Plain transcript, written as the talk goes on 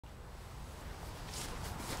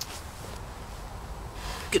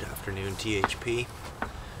Good afternoon, THP.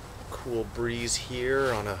 Cool breeze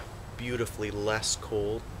here on a beautifully less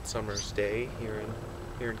cold summer's day here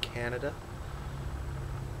in Canada.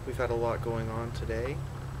 We've had a lot going on today.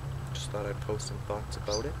 Just thought I'd post some thoughts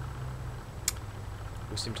about it.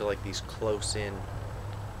 We seem to like these close-in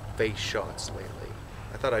face shots lately.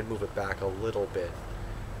 I thought I'd move it back a little bit,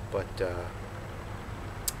 but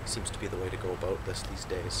seems to be the way to go about this these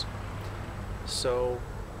days. So,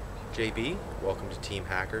 JB, welcome to Team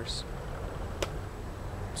Hackers.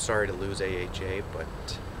 Sorry to lose AHA, but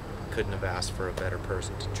couldn't have asked for a better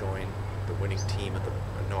person to join the winning team at the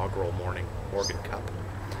inaugural Morgan Cup.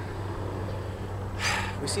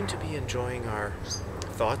 We seem to be enjoying our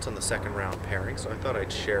thoughts on the second round pairing, so I thought I'd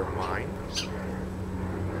share mine.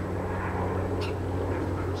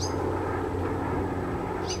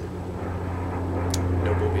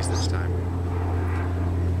 No boobies this time.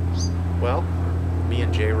 Well, me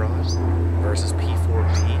and J-Rod versus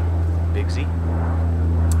P4B, Big Z.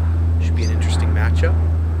 Should be an interesting matchup.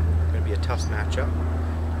 Going to be a tough matchup.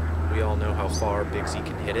 We all know how far Big Z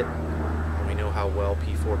can hit it, and we know how well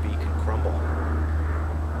P4B can crumble.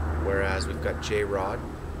 Whereas we've got J-Rod.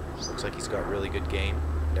 Looks like he's got really good game.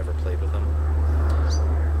 Never played with him.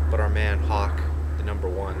 But our man Hawk, the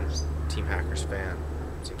 #1 Team Hackers fan,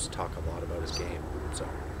 seems to talk a lot about his game. So,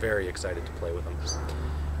 very excited to play with him.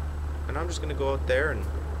 And I'm just going to go out there and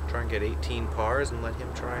try and get 18 pars and let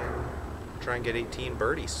him try and get 18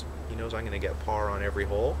 birdies. He knows I'm going to get par on every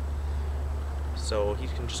hole. So he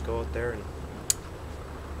can just go out there and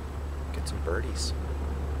get some birdies.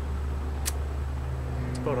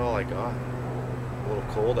 That's about all I got. A little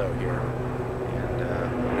cold out here. And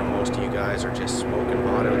I know most of you guys are just smoking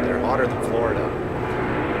hot out there. Hotter than Florida.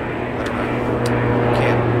 I don't know.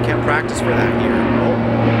 Can't practice for that here. Oh.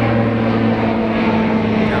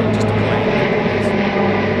 Just a plane.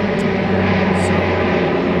 So,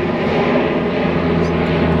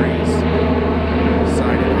 Coolbreeze,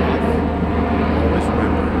 signing off. Always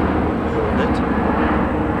remember,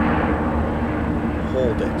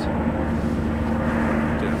 hold it.